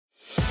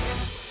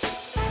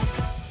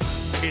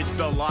It's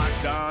the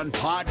Locked On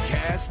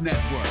Podcast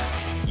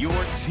Network, your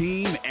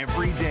team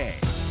every day.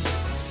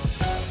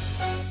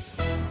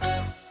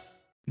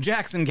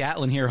 Jackson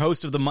Gatlin here,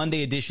 host of the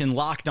Monday edition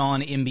Locked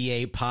On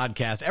NBA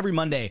podcast. Every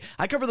Monday,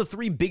 I cover the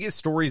three biggest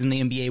stories in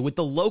the NBA with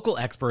the local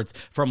experts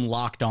from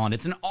Locked On.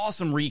 It's an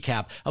awesome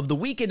recap of the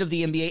weekend of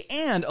the NBA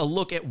and a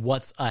look at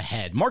what's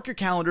ahead. Mark your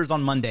calendars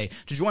on Monday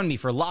to join me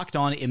for Locked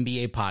On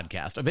NBA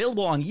podcast,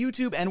 available on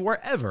YouTube and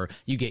wherever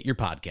you get your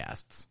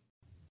podcasts.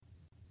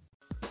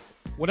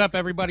 What up,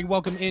 everybody?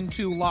 Welcome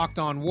into Locked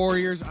On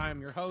Warriors.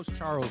 I'm your host,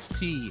 Charles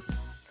T.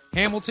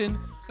 Hamilton.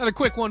 Another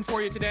quick one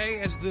for you today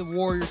as the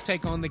Warriors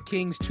take on the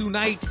Kings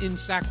tonight in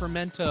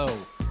Sacramento.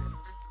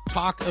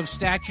 Talk of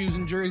statues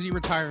and jersey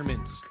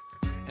retirements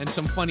and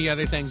some funny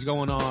other things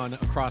going on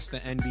across the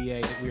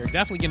NBA that we are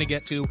definitely going to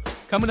get to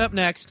coming up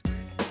next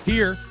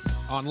here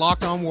on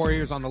Locked On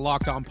Warriors on the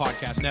Locked On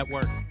Podcast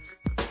Network.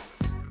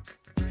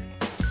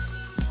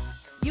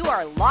 You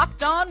are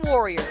Locked On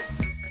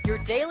Warriors, your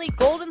daily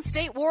Golden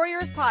State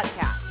Warriors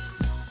podcast,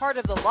 part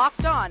of the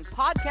Locked On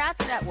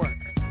Podcast Network,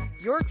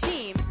 your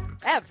team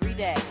every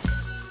day.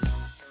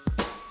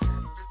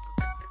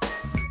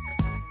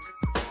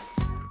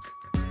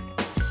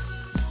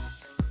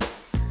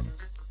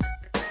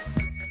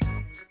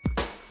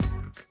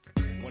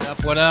 What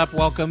up, what up?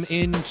 Welcome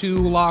into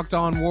Locked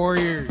On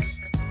Warriors.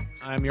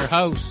 I'm your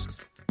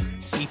host,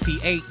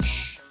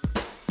 CTH.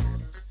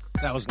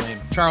 That was lame.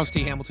 Charles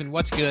T. Hamilton,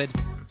 what's good?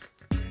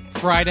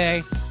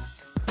 Friday.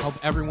 Hope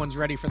everyone's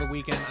ready for the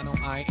weekend. I know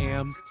I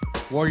am.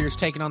 Warriors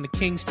taking on the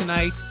Kings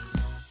tonight.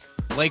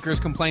 Lakers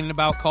complaining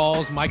about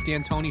calls. Mike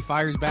D'Antoni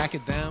fires back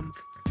at them.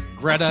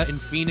 Greta in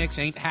Phoenix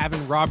ain't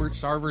having Robert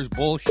Sarver's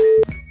bullshit.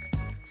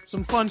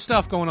 Some fun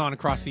stuff going on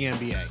across the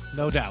NBA,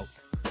 no doubt.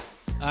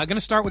 Going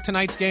to start with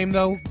tonight's game,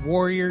 though.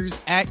 Warriors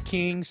at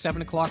Kings,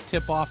 7 o'clock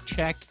tip-off.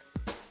 Check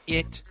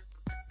it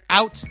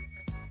out.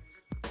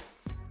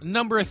 A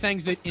number of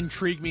things that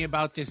intrigue me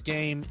about this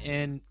game.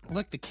 And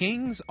look, the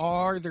Kings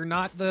they're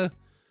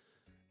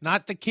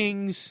not the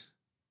Kings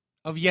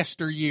of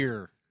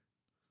yesteryear.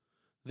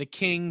 The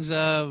Kings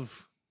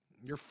of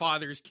your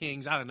father's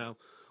Kings. I don't know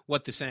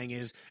what the saying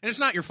is. And it's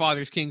not your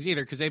father's Kings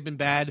either, because they've been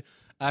bad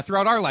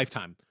throughout our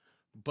lifetime.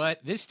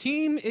 But this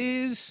team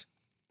is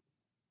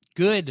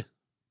good.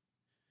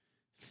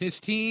 This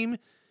team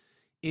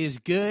is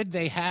good.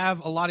 They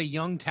have a lot of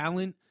young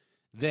talent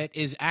that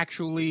is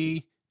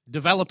actually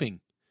developing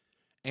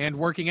and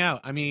working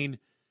out. I mean,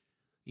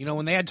 you know,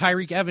 when they had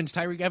Tyreek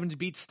Evans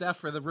beat Steph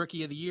for the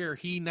Rookie of the Year.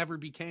 He never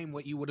became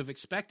what you would have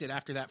expected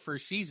after that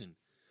first season.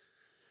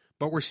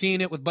 But we're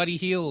seeing it with Buddy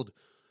Hield,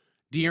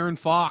 De'Aaron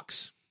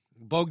Fox,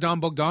 Bogdan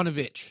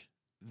Bogdanovic.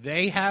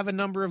 They have a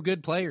number of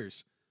good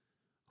players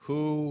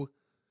who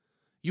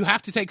you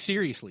have to take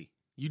seriously.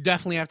 You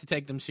definitely have to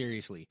take them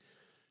seriously.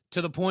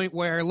 To the point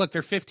where, look,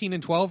 they're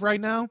 15-12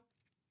 right now.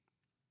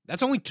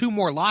 That's only 2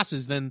 more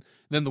losses than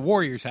the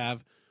Warriors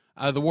have.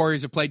 The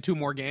Warriors have played 2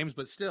 more games,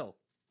 but still.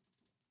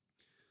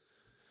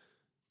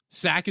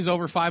 Sack is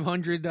over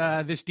 500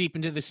 this deep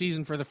into the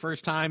season for the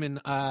first time in,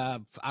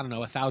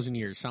 1,000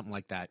 years, something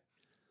like that.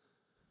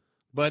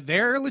 But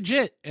they're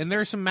legit, and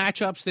there are some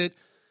matchups that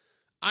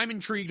I'm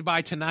intrigued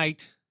by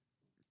tonight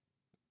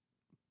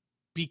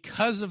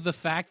because of the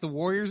fact the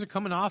Warriors are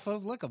coming off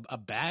of, look, a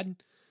bad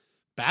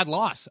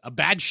loss, a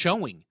bad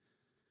showing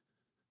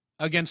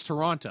against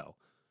Toronto.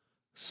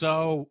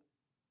 So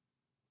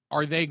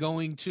are they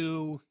going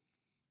to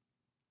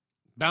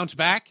bounce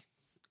back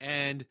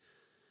and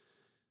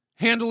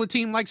handle a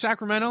team like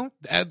Sacramento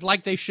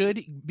like they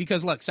should?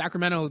 Because, look,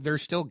 Sacramento, they're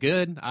still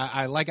good.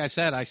 Like I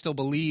said, I still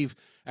believe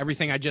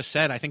everything I just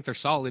said. I think they're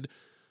solid.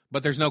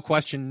 But there's no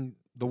question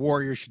the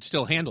Warriors should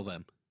still handle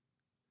them.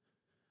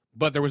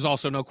 But there was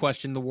also no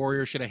question the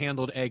Warriors should have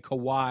handled a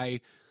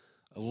Kawhi-less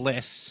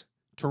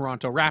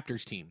Toronto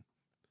Raptors team.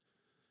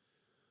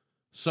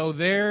 So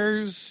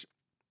there's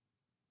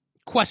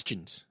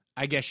questions,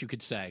 I guess you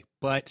could say.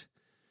 But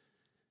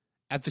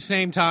at the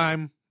same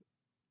time,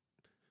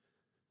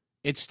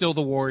 it's still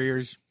the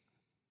Warriors,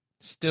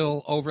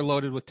 still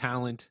overloaded with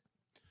talent.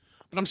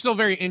 But I'm still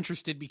very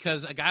interested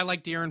because a guy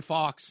like De'Aaron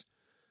Fox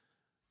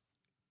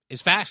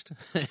is fast.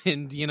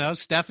 And, you know,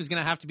 Steph is going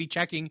to have to be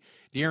checking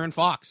De'Aaron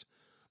Fox.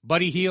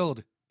 Buddy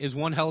Hield is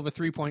one hell of a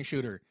three-point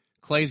shooter.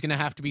 Clay's going to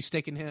have to be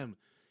sticking him.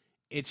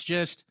 It's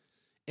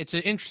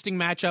an interesting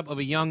matchup of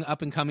a young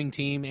up-and-coming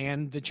team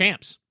and the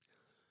champs.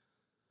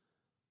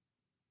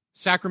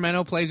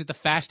 Sacramento plays at the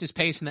fastest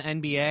pace in the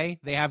NBA.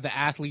 They have the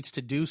athletes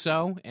to do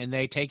so, and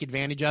they take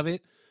advantage of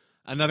it.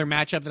 Another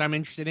matchup that I'm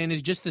interested in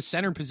is just the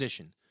center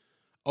position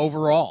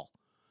overall,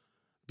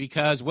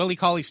 because Willie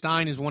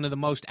Cauley-Stein is one of the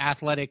most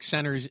athletic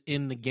centers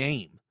in the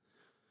game.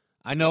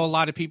 I know a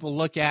lot of people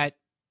look at,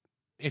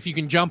 if you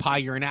can jump high,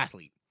 you're an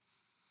athlete.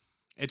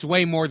 It's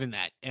way more than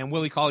that, and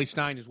Willie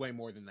Cauley-Stein is way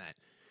more than that.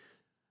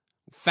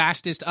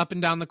 Fastest up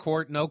and down the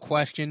court, no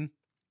question.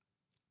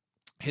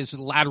 His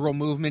lateral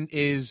movement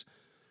is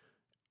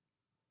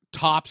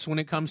tops when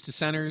it comes to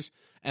centers.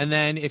 And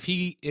then if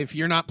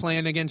you're not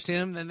playing against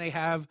him, then they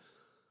have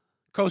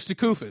Kosta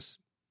Koufos.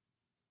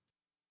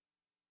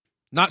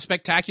 Not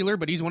spectacular,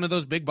 but he's one of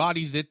those big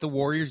bodies that the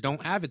Warriors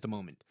don't have at the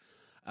moment.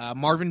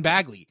 Marvin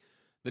Bagley,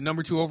 the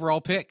number 2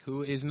 overall pick,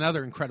 who is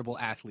another incredible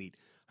athlete.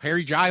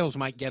 Harry Giles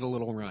might get a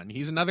little run.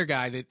 He's another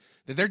guy that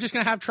they're just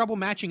going to have trouble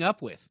matching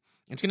up with.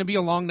 It's going to be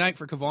a long night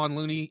for Kevon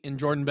Looney and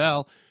Jordan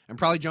Bell, and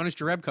probably Jonas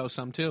Jerebko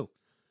some too.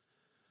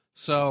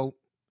 So,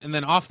 and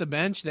then off the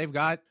bench, they've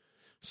got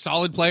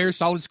solid players,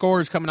 solid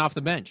scorers coming off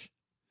the bench.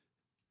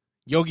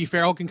 Yogi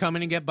Ferrell can come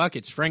in and get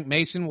buckets. Frank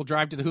Mason will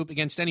drive to the hoop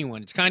against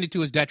anyone. It's kind of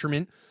to his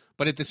detriment,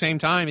 but at the same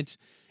time,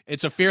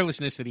 it's a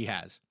fearlessness that he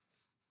has.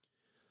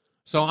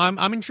 So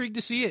I'm intrigued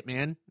to see it,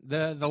 man.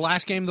 The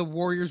last game the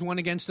Warriors won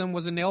against them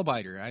was a nail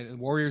biter. The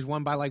Warriors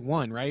won by like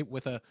 1, right,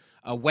 with a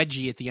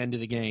wedgie at the end of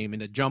the game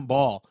and a jump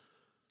ball.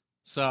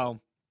 So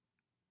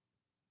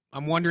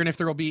I'm wondering if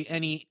there will be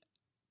any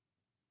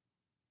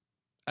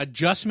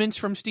adjustments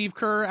from Steve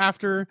Kerr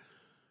after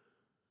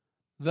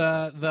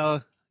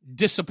the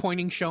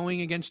disappointing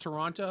showing against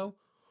Toronto,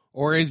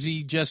 or is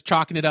he just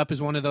chalking it up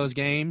as one of those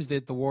games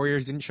that the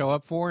Warriors didn't show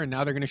up for, and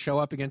now they're going to show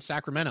up against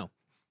Sacramento?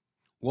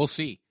 We'll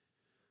see.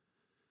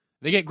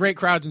 They get great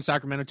crowds in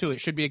Sacramento, too.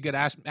 It should be a good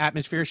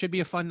atmosphere. It should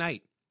be a fun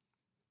night.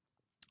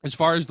 As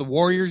far as the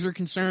Warriors are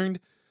concerned,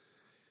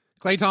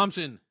 Klay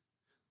Thompson,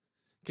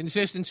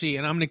 consistency.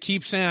 And I'm going to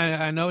keep saying,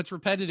 I know it's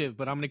repetitive,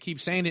 but I'm going to keep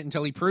saying it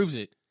until he proves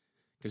it.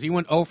 Because he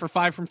went 0 for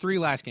 5 from 3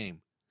 last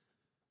game.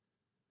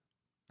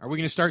 Are we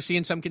going to start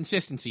seeing some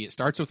consistency? It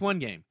starts with one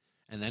game,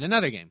 and then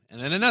another game,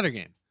 and then another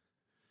game.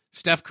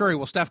 Steph Curry.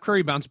 Will Steph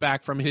Curry bounce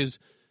back from his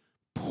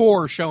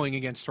poor showing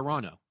against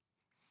Toronto?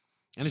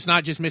 And it's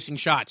not just missing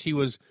shots. He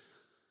was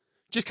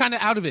just kind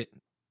of out of it.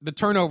 The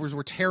turnovers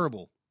were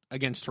terrible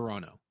against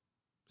Toronto.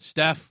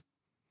 Steph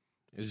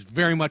is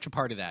very much a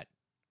part of that.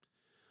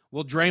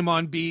 Will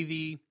Draymond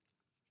be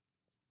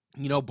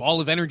the, ball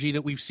of energy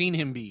that we've seen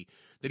him be,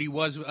 that he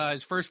was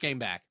his first game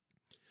back,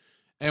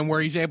 and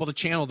where he's able to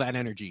channel that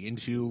energy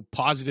into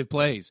positive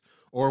plays?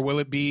 Or will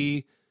it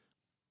be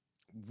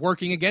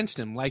working against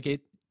him like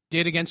it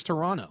did against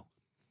Toronto?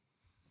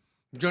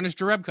 Jonas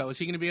Jerebko, is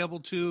he going to be able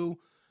to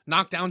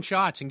knock down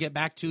shots and get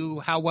back to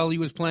how well he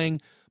was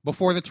playing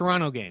before the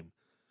Toronto game?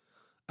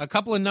 A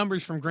couple of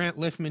numbers from Grant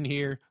Liffman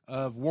here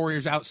of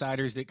Warriors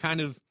Outsiders that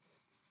kind of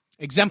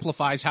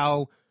exemplifies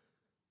how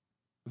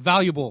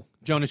valuable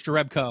Jonas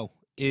Jerebko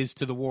is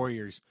to the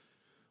Warriors.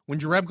 When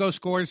Jerebko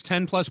scores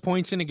 10-plus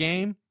points in a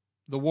game,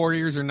 the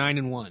Warriors are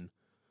 9-1.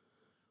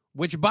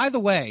 Which, by the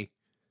way,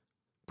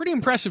 pretty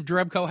impressive.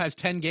 Jerebko has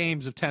 10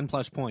 games of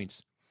 10-plus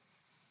points.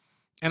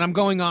 And I'm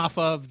going off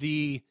of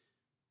the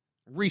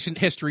recent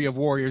history of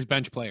Warriors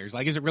bench players.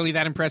 Like, is it really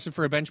that impressive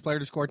for a bench player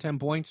to score 10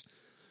 points?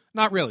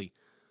 Not really.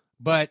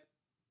 But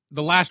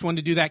the last one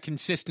to do that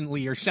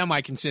consistently or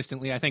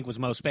semi-consistently, I think, was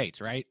Mo Spates,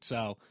 right?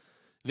 So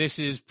this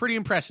is pretty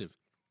impressive.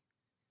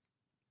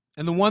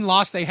 And the one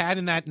loss they had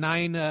in that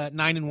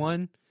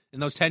 9-1, in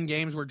those 10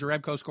 games where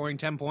Jerebko scoring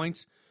 10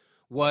 points,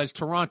 was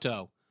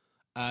Toronto.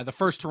 The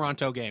first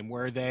Toronto game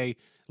where they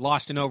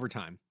lost in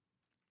overtime.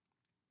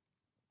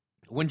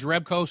 When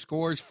Jerebko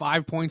scores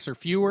 5 points or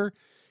fewer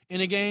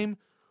in a game,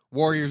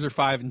 Warriors are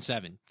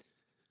 5-7.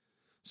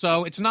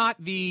 So it's not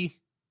the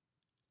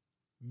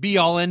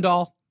be-all,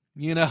 end-all.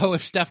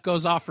 If Steph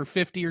goes off for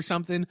 50 or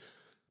something,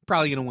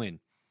 probably going to win.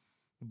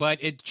 But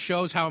it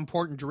shows how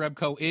important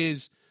Jerebko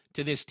is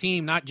to this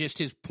team, not just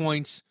his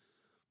points,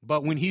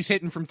 but when he's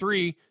hitting from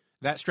 3,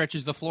 that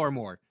stretches the floor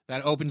more.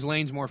 That opens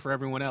lanes more for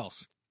everyone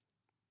else.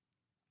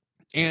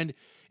 And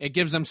it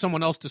gives them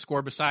someone else to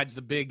score besides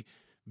the big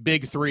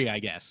 3, I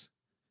guess.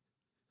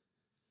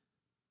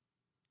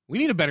 We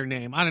need a better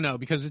name. I don't know,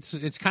 because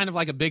it's kind of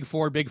like a big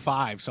 4, big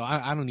 5, so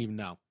I don't even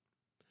know.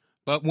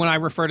 But when I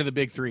refer to the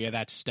big 3,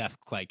 that's Steph,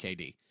 Klay,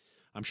 KD.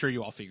 I'm sure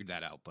you all figured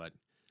that out, but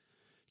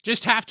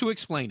just have to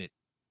explain it.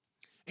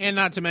 And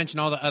not to mention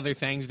all the other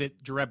things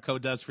that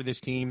Jerebko does for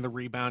this team, the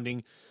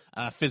rebounding,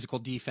 physical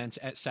defense,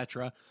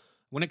 etc.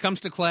 When it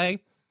comes to Klay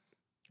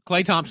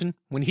Thompson,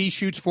 when he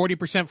shoots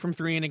 40% from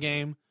 3 in a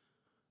game,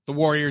 the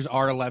Warriors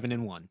are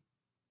 11-1.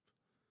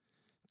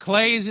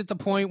 Klay is at the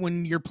point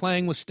when you're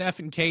playing with Steph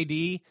and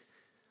KD.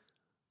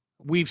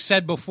 We've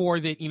said before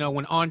that,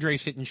 when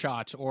Andre's hitting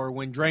shots or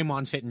when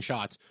Draymond's hitting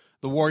shots,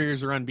 the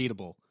Warriors are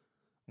unbeatable.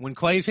 When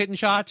Klay's hitting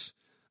shots,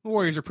 the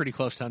Warriors are pretty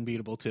close to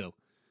unbeatable too.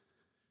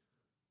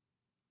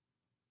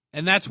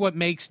 And that's what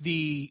makes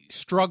the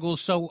struggles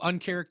so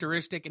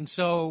uncharacteristic and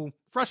so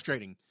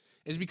frustrating,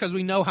 is because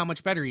we know how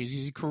much better he is.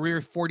 He's a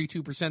career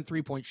 42%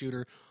 three-point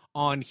shooter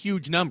on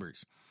huge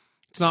numbers.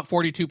 It's not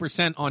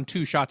 42% on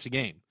 2 shots a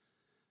game.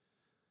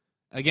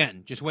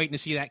 Again, just waiting to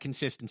see that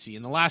consistency.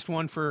 And the last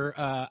one for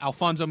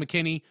Alfonso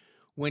McKinney,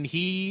 when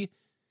he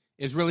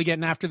is really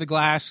getting after the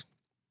glass,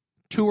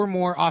 2 or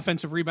more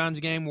offensive rebounds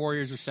a game,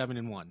 Warriors are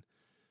 7-1.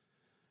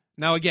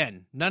 Now,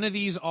 again, none of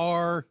these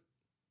are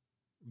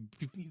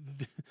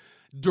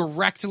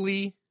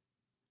directly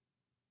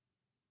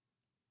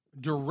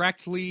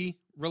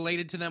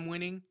related to them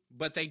winning,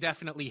 but they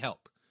definitely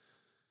help.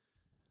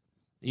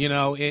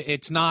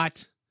 It's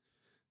not,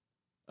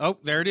 oh,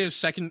 there it is,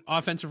 second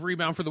offensive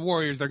rebound for the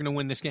Warriors, they're going to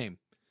win this game.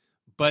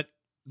 But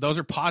those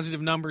are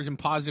positive numbers and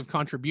positive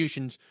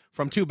contributions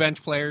from two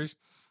bench players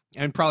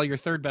and probably your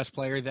third best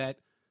player that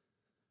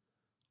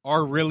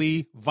are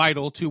really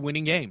vital to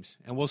winning games.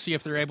 And we'll see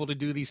if they're able to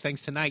do these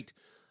things tonight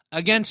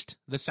against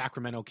the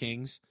Sacramento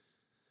Kings.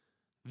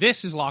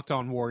 This is Locked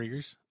On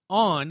Warriors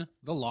on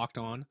the Locked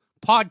On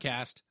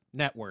Podcast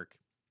Network.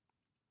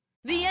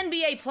 The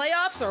NBA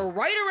playoffs are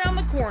right around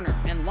the corner,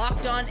 and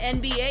Locked On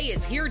NBA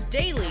is here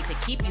daily to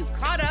keep you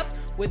caught up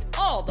with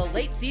all the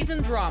late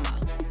season drama.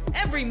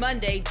 Every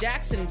Monday,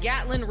 Jackson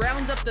Gatlin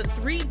rounds up the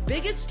 3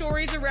 biggest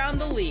stories around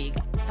the league,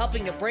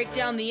 helping to break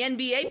down the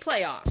NBA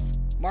playoffs.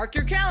 Mark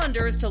your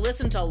calendars to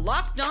listen to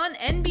Locked On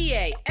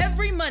NBA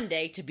every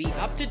Monday to be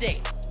up to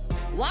date.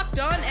 Locked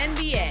On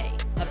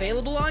NBA,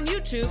 available on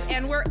YouTube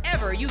and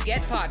wherever you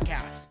get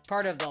podcasts.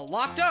 Part of the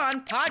Locked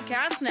On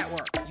Podcast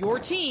Network, your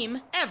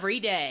team every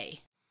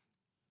day.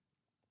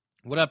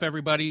 What up,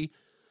 everybody?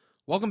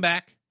 Welcome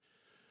back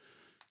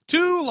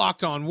to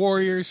Locked On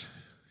Warriors.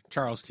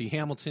 Charles T.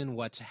 Hamilton,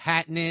 what's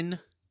happening?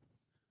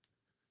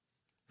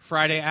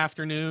 Friday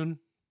afternoon.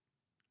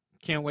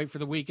 Can't wait for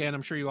the weekend.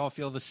 I'm sure you all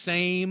feel the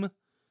same.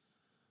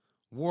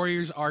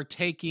 Warriors are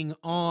taking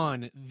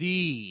on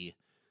the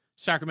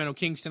Sacramento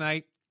Kings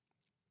tonight.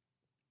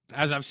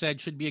 As I've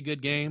said, should be a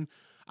good game.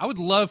 I would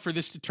love for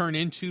this to turn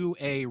into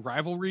a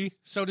rivalry,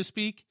 so to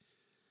speak,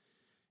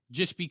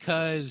 just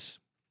because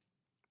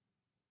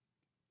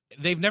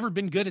they've never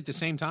been good at the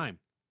same time.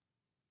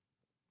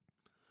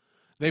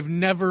 They've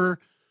never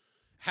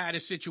had a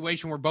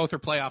situation where both are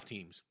playoff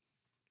teams.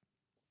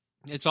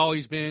 It's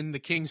always been the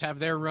Kings have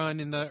their run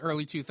in the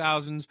early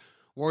 2000s,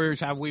 Warriors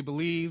have We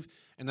Believe,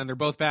 and then they're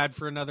both bad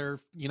for another,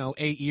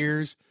 8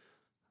 years.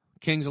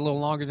 Kings a little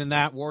longer than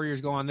that.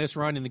 Warriors go on this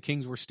run, and the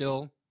Kings were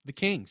still the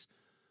Kings.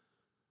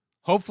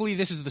 Hopefully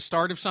this is the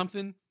start of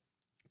something,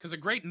 because a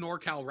great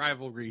NorCal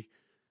rivalry,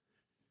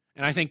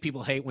 and I think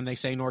people hate when they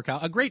say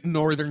NorCal, a great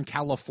Northern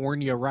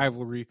California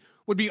rivalry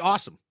would be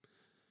awesome.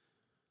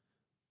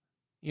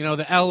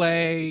 The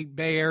L.A.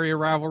 Bay Area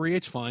rivalry,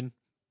 it's fun,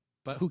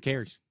 but who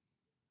cares?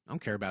 I don't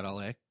care about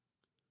L.A.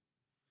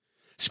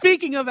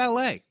 Speaking of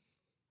L.A.,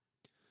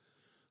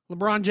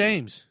 LeBron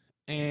James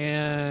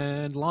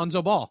and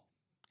Lonzo Ball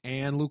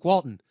and Luke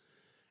Walton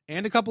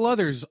and a couple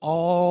others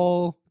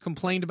all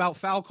complained about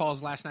foul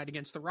calls last night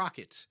against the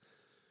Rockets.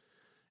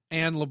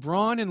 And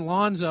LeBron and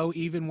Lonzo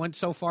even went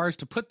so far as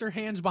to put their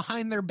hands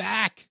behind their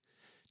back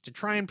to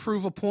try and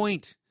prove a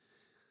point.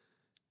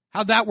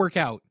 How'd that work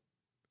out?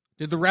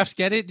 Did the refs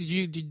get it?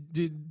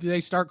 Did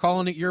they start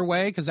calling it your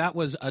way? Because that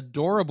was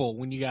adorable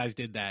when you guys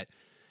did that.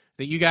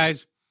 That you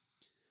guys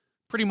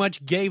pretty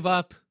much gave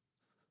up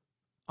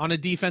on a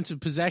defensive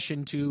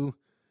possession to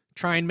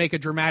try and make a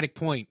dramatic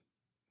point.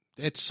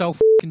 It's so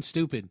fucking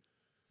stupid.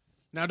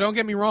 Now, don't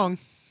get me wrong.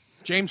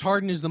 James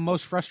Harden is the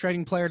most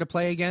frustrating player to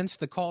play against.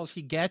 The calls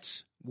he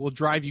gets will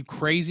drive you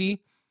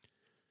crazy.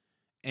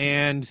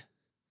 And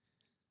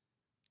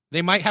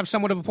they might have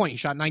somewhat of a point. He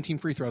shot 19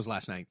 free throws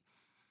last night.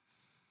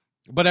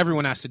 But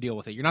everyone has to deal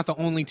with it. You're not the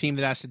only team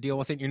that has to deal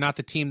with it. You're not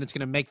the team that's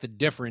going to make the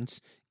difference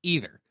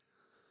either.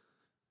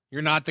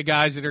 You're not the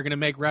guys that are going to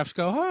make refs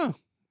go,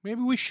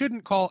 maybe we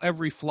shouldn't call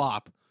every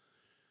flop.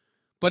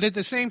 But at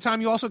the same time,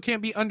 you also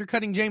can't be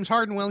undercutting James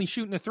Harden while he's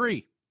shooting a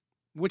three,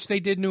 which they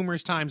did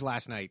numerous times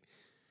last night.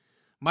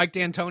 Mike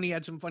D'Antoni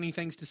had some funny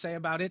things to say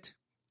about it.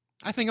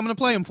 I think I'm going to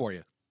play him for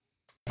you.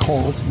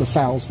 Called the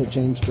fouls that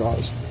James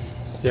draws.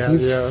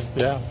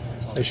 Yeah.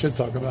 They should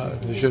talk about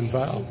it. They shouldn't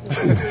foul.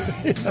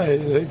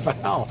 They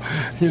foul.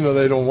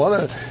 They don't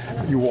want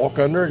to. You walk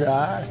under a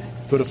guy,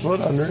 put a foot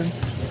under him.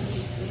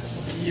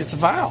 It's a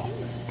foul.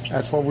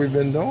 That's what we've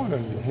been doing,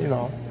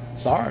 and,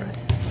 sorry.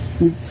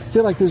 You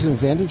feel like there's an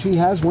advantage he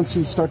has once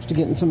he starts to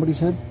get in somebody's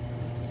head?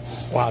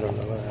 Well, I don't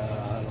know.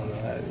 I don't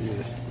know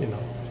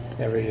that.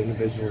 Every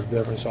individual is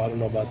different, so I don't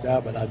know about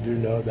that, but I do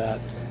know that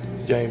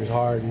James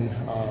Harden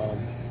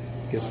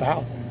gets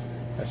fouled.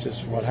 That's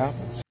just what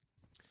happens.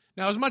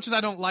 Now, as much as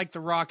I don't like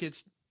the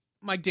Rockets,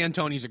 Mike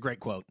D'Antoni's a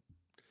great quote.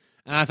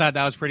 And I thought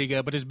that was pretty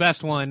good. But his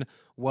best one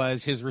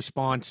was his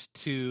response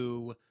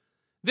to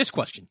this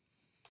question.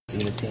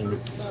 Seen a team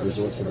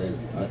resort to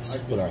let's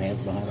put our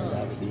hands behind our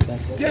backs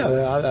defense?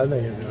 Yeah, I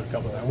think it's a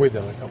couple of times. We've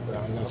done it a couple of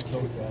times. That's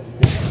cute.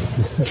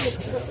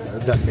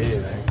 It doesn't mean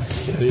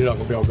anything. You're not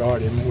going to be able to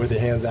guard him with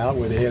your hands out,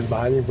 with your hands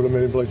behind you, put them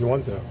in any place you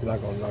want to. You're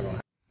not going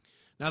to.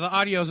 Now, the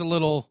audio's a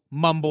little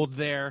mumbled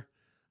there.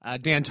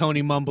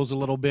 D'Antoni mumbles a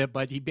little bit,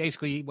 but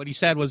what he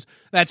said was,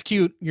 that's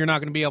cute. You're not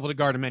going to be able to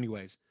guard him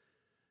anyways.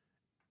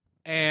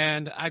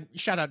 And I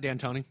shout out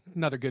D'Antoni,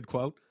 another good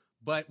quote.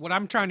 But what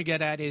I'm trying to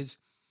get at is,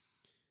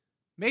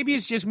 maybe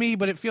it's just me,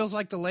 but it feels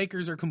like the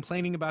Lakers are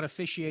complaining about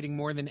officiating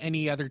more than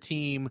any other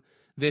team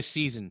this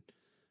season.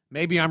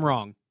 Maybe I'm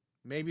wrong.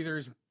 Maybe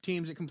there's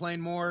teams that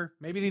complain more.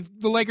 Maybe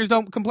the Lakers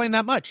don't complain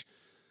that much.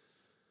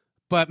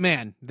 But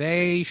man,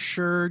 they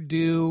sure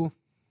do,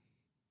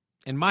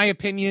 in my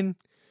opinion,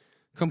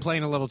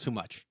 complain a little too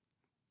much,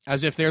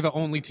 as if they're the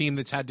only team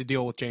that's had to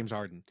deal with James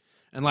Harden.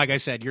 And like I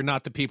said, you're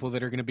not the people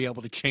that are going to be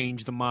able to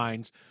change the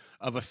minds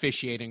of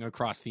officiating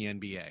across the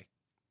NBA.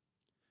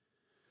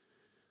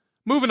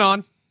 Moving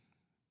on.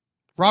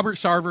 Robert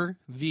Sarver,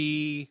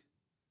 the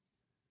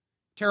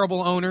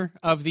terrible owner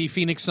of the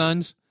Phoenix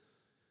Suns,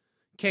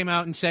 came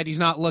out and said he's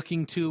not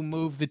looking to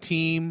move the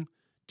team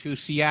to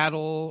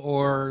Seattle,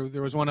 or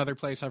there was one other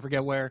place, I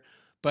forget where.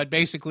 But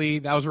basically,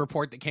 that was a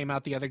report that came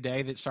out the other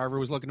day that Sarver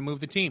was looking to move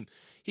the team.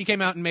 He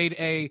came out and made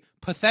a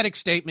pathetic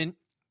statement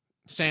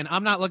saying,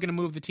 I'm not looking to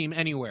move the team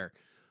anywhere,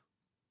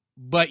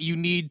 but you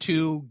need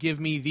to give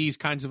me these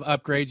kinds of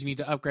upgrades. You need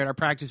to upgrade our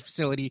practice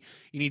facility.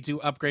 You need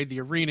to upgrade the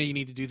arena. You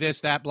need to do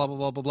this, that, blah, blah,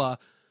 blah, blah,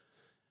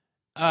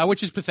 blah,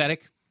 which is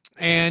pathetic.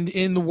 And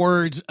in the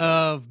words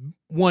of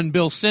one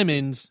Bill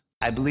Simmons,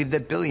 I believe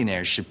that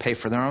billionaires should pay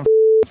for their own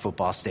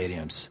football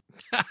stadiums.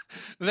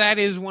 That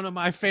is one of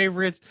my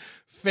favorite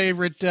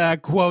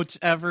quotes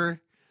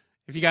ever.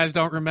 If you guys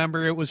don't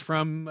remember, it was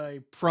from a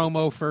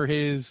promo for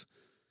his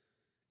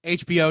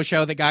HBO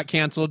show that got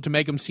canceled to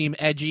make him seem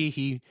edgy.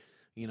 He,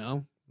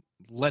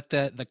 let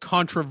the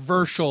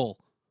controversial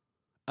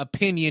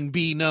opinion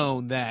be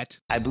known that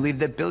I believe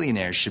that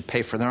billionaires should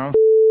pay for their own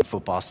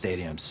football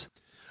stadiums.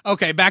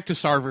 Okay, back to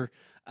Sarver.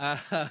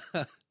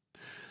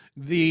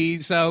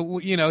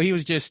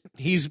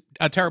 He's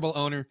a terrible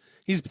owner.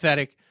 He's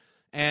pathetic.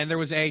 And there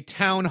was a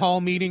town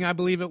hall meeting, I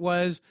believe it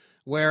was,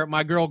 where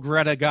my girl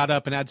Greta got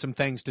up and had some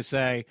things to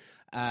say.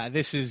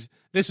 This is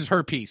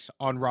her piece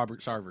on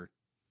Robert Sarver.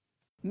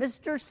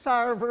 Mr.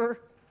 Sarver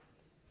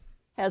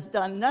has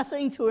done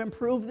nothing to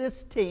improve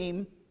this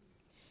team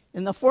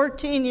in the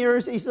 14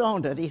 years he's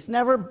owned it. He's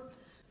never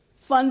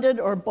funded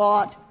or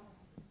bought,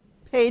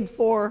 paid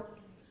for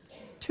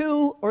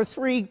 2 or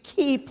 3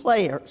 key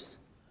players,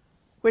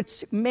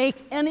 which make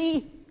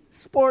any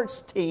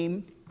sports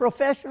team,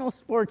 professional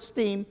sports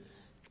team,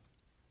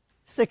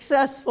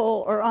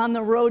 successful or on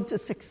the road to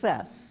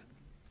success.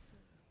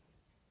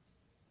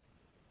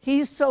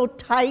 He's so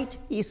tight,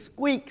 he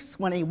squeaks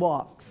when he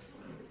walks.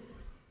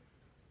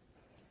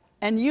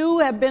 And you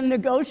have been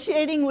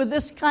negotiating with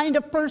this kind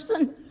of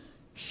person?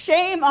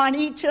 Shame on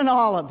each and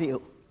all of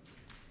you.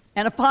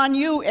 And upon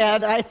you,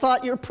 Ed, I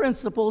thought your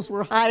principles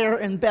were higher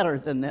and better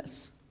than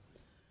this.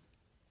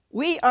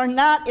 We are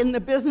not in the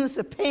business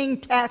of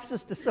paying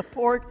taxes to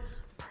support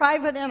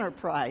private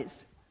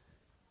enterprise,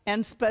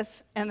 and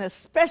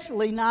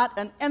especially not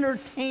an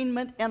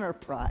entertainment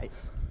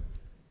enterprise.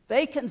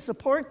 They can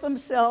support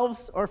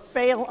themselves or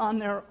fail on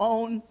their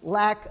own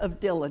lack of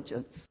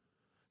diligence.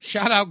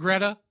 Shout out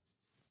Greta.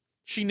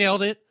 She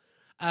nailed it.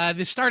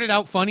 This started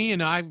out funny,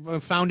 and I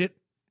found it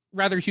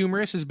rather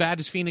humorous, as bad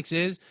as Phoenix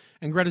is,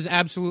 and Greta's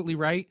absolutely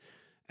right.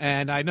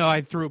 And I know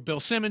I threw a Bill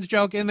Simmons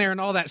joke in there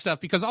and all that stuff,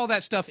 because all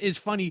that stuff is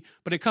funny,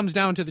 but it comes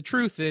down to the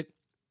truth that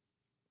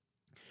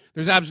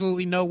there's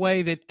absolutely no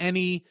way that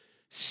any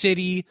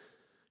city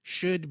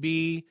should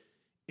be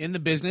in the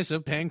business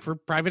of paying for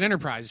private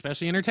enterprise,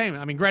 especially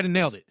entertainment. I mean, Greta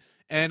nailed it.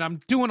 And I'm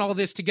doing all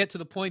this to get to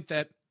the point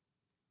that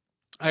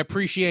I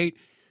appreciate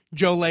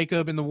Joe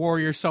Lacob and the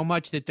Warriors so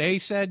much that they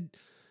said,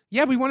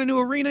 yeah, we want a new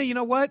arena. You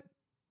know what?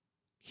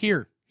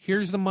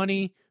 Here's the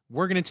money.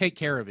 We're going to take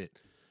care of it.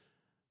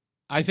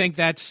 I think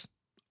that's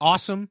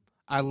awesome.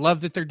 I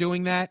love that they're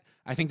doing that.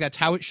 I think that's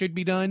how it should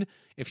be done.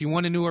 If you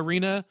want a new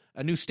arena,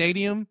 a new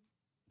stadium,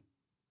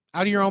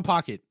 out of your own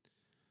pocket.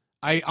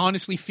 I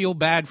honestly feel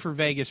bad for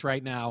Vegas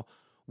right now,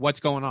 what's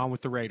going on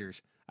with the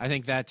Raiders. I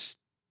think that's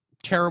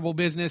terrible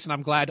business, and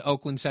I'm glad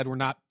Oakland said we're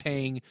not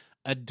paying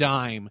a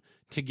dime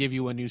to give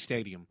you a new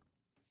stadium.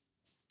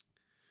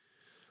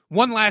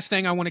 One last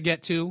thing I want to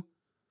get to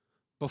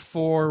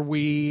before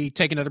we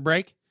take another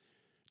break.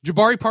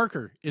 Jabari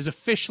Parker is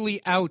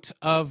officially out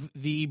of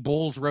the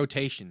Bulls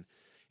rotation.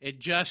 It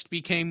just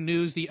became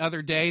news the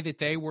other day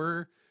that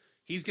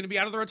he's going to be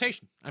out of the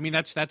rotation. I mean,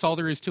 that's all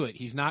there is to it.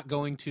 He's not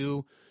going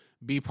to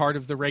be part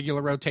of the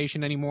regular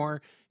rotation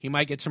anymore. He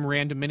might get some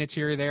random minutes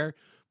here or there.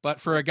 But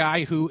for a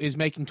guy who is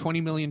making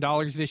 $20 million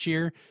this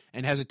year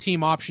and has a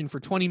team option for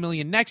 $20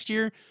 million next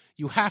year,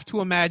 you have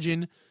to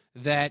imagine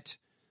that,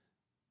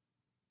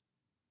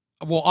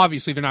 well,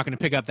 obviously they're not going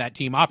to pick up that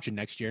team option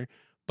next year,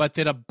 but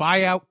that a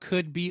buyout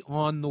could be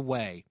on the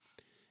way.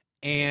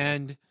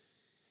 And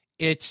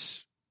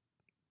it's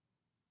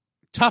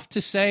tough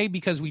to say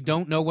because we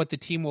don't know what the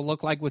team will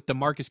look like with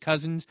DeMarcus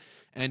Cousins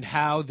and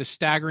how the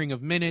staggering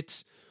of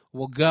minutes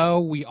will go.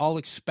 We all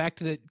expect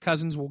that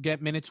Cousins will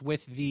get minutes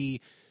with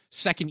the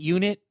second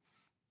unit.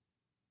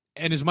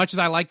 And as much as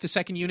I like the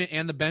second unit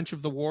and the bench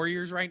of the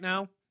Warriors right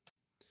now,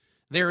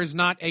 there is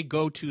not a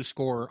go-to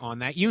scorer on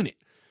that unit.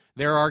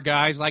 There are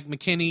guys like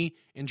McKinney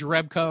and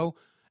Jerebko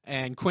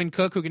and Quinn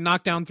Cook who can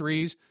knock down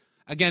threes.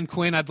 Again,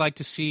 Quinn, I'd like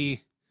to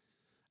see.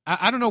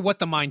 I don't know what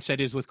the mindset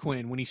is with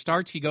Quinn. When he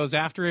starts, he goes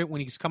after it.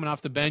 When he's coming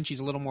off the bench, he's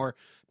a little more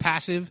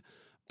passive.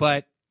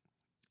 But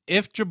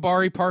if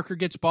Jabari Parker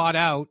gets bought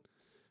out,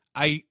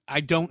 I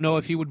don't know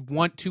if he would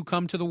want to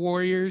come to the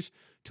Warriors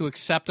to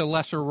accept a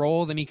lesser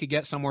role than he could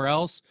get somewhere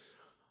else.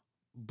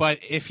 But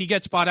if he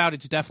gets bought out,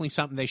 it's definitely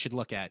something they should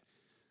look at.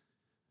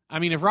 I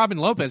mean, if Robin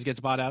Lopez gets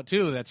bought out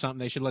too, that's something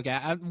they should look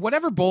at.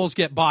 Whatever Bulls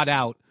get bought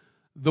out,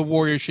 the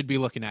Warriors should be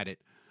looking at it.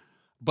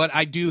 But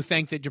I do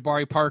think that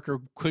Jabari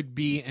Parker could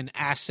be an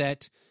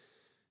asset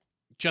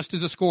just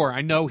as a scorer.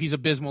 I know he's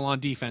abysmal on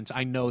defense.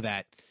 I know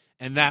that.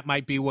 And that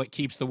might be what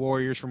keeps the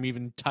Warriors from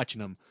even touching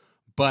him.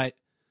 But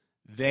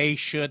they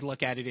should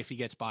look at it if he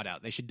gets bought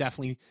out. They should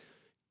definitely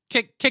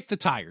kick the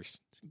tires,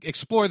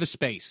 explore the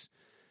space.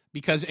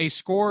 Because a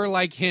scorer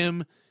like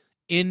him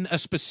in a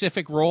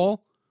specific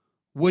role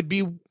would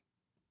be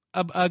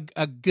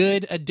a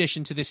good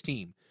addition to this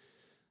team.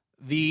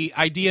 The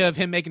idea of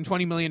him making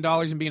 $20 million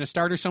and being a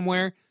starter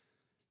somewhere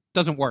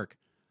doesn't work.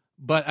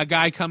 But a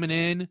guy coming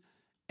in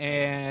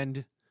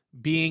and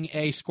being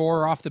a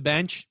scorer off the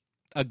bench,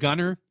 a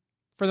gunner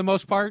for the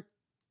most part,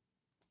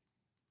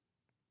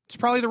 it's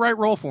probably the right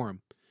role for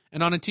him.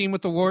 And on a team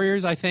with the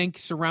Warriors, I think,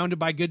 surrounded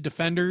by good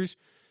defenders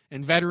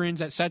and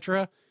veterans,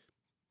 etc.,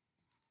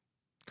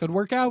 could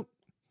work out.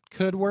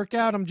 Could work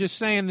out. I'm just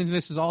saying that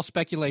this is all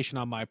speculation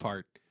on my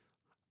part.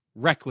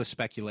 Reckless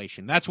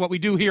speculation. That's what we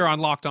do here on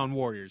Locked On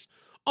Warriors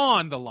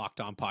on the Locked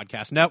On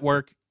Podcast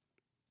Network.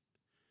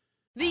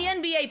 The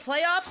NBA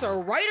playoffs are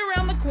right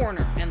around the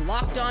corner, and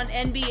Locked On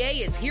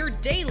NBA is here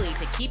daily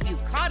to keep you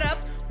caught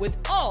up with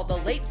all the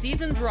late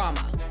season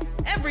drama.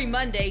 Every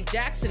Monday,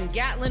 Jackson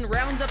Gatlin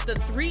rounds up the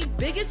 3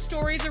 biggest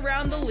stories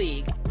around the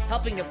league,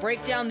 helping to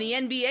break down the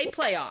NBA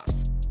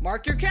playoffs.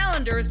 Mark your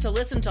calendars to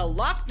listen to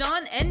Locked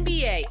On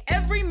NBA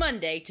every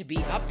Monday to be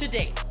up to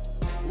date.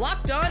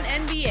 Locked On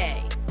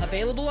NBA,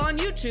 available on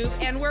YouTube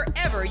and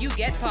wherever you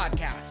get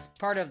podcasts.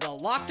 Part of the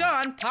Locked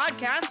On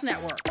Podcast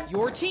Network,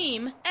 your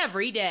team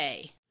every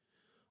day.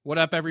 What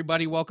up,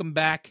 everybody? Welcome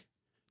back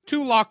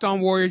to Locked On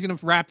Warriors. Going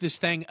to wrap this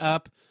thing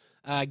up,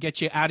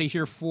 get you out of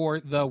here for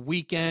the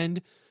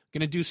weekend.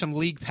 Going to do some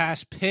League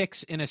Pass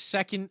picks in a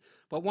second.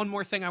 But one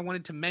more thing I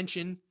wanted to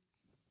mention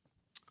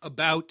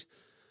about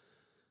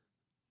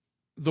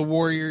the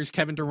Warriors,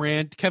 Kevin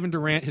Durant. Kevin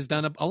Durant has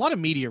done a lot of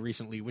media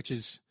recently, which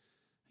is,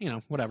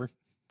 whatever.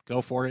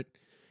 Go for it.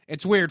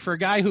 It's weird for a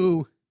guy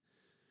who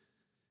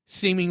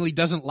seemingly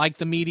doesn't like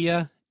the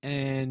media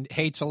and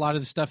hates a lot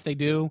of the stuff they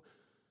do.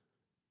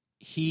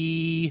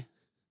 He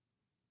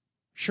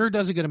sure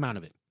does a good amount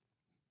of it.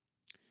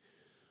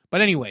 But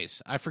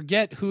anyways, I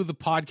forget who the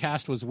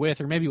podcast was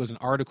with, or maybe it was an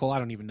article. I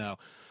don't even know.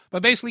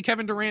 But basically,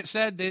 Kevin Durant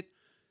said that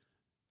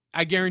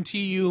I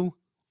guarantee you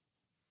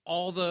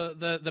all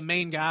the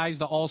main guys,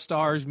 the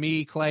all-stars,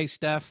 me, Clay,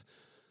 Steph,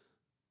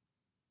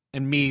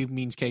 and me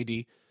means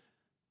KD.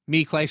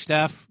 Me, Clay,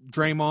 Steph,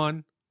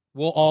 Draymond,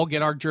 we'll all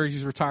get our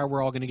jerseys retired.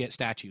 We're all going to get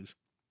statues.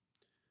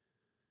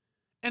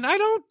 And I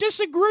don't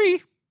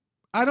disagree.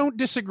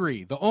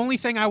 The only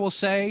thing I will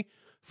say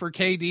for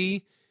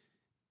KD,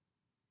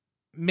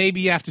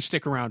 maybe you have to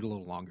stick around a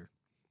little longer.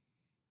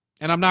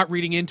 And I'm not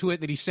reading into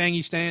it that he's saying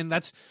he's staying.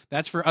 That's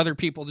for other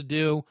people to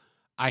do.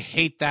 I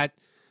hate that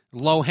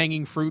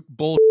low-hanging fruit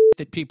bullshit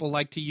that people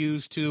like to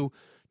use to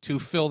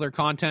fill their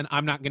content.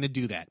 I'm not going to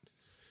do that.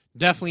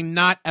 Definitely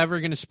not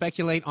ever going to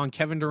speculate on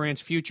Kevin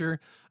Durant's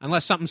future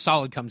unless something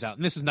solid comes out.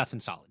 And this is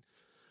nothing solid.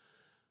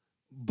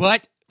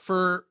 But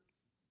for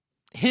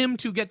him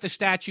to get the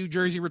statue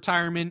jersey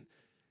retirement,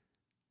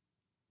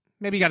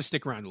 maybe you got to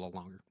stick around a little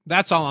longer.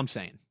 That's all I'm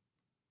saying.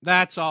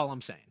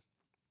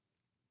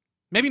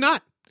 Maybe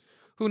not.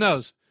 Who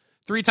knows?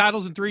 3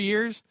 titles in 3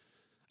 years.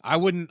 I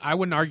wouldn't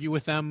argue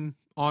with them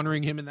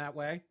honoring him in that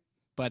way.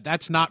 But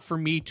that's not for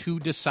me to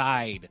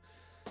decide.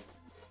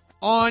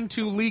 On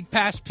to League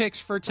Pass picks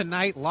for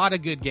tonight. A lot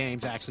of good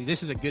games, actually.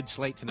 This is a good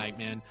slate tonight,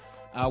 man.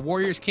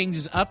 Warriors-Kings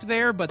is up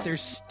there, but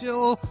there's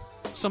still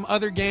some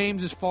other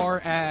games as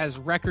far as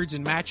records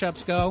and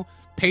matchups go.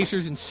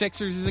 Pacers and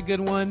Sixers is a good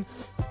one.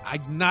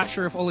 I'm not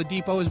sure if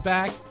Oladipo is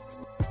back.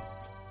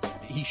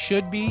 He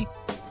should be.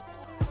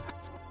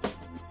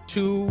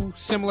 2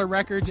 similar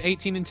records,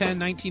 18-10,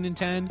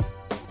 19-10.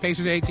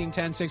 Pacers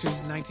 18-10, Sixers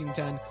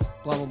 19-10,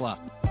 blah, blah, blah.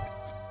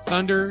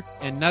 Thunder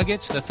and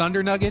Nuggets, the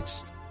Thunder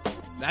Nuggets.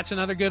 That's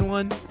another good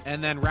one.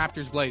 And then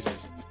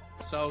Raptors-Blazers.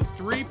 So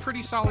 3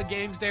 pretty solid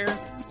games there.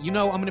 I'm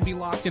going to be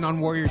locked in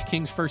on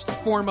Warriors-Kings first and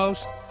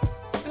foremost.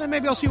 And then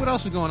maybe I'll see what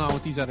else is going on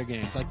with these other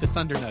games, like the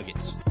Thunder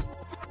Nuggets.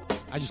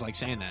 I just like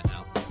saying that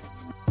now.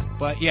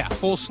 But yeah,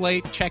 full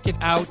slate. Check it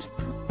out.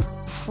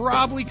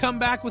 Probably come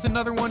back with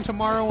another one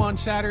tomorrow on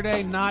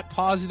Saturday. Not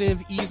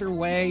positive either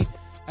way.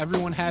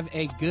 Everyone have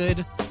a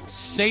good,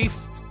 safe,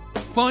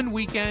 fun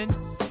weekend.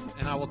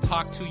 And I will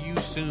talk to you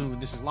soon.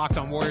 This is Locked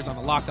On Warriors on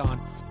the Locked On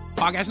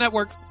Podcast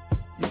Network.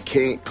 You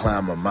can't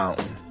climb a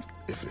mountain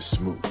if it's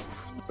smooth,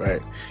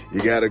 right?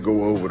 You got to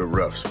go over the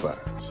rough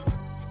spots.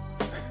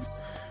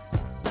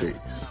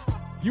 Peace.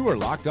 You are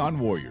Locked On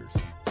Warriors,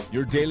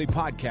 your daily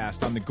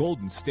podcast on the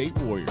Golden State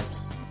Warriors.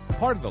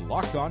 Part of the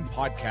Locked On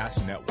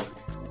Podcast Network.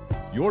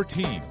 Your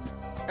team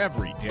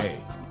every day.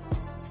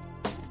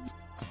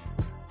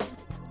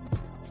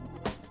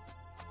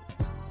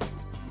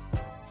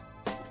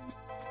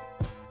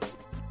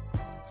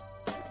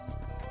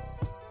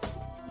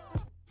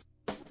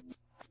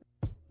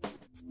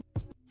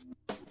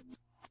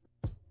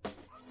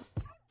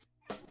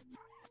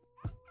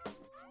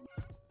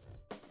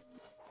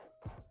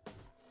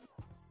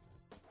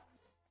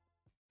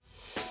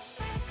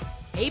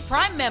 Hey,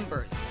 Prime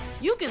members,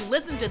 you can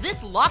listen to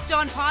this Locked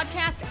On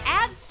podcast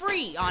ad-free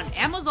free on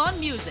Amazon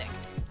Music.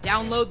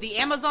 Download the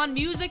Amazon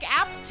Music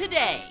app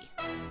today.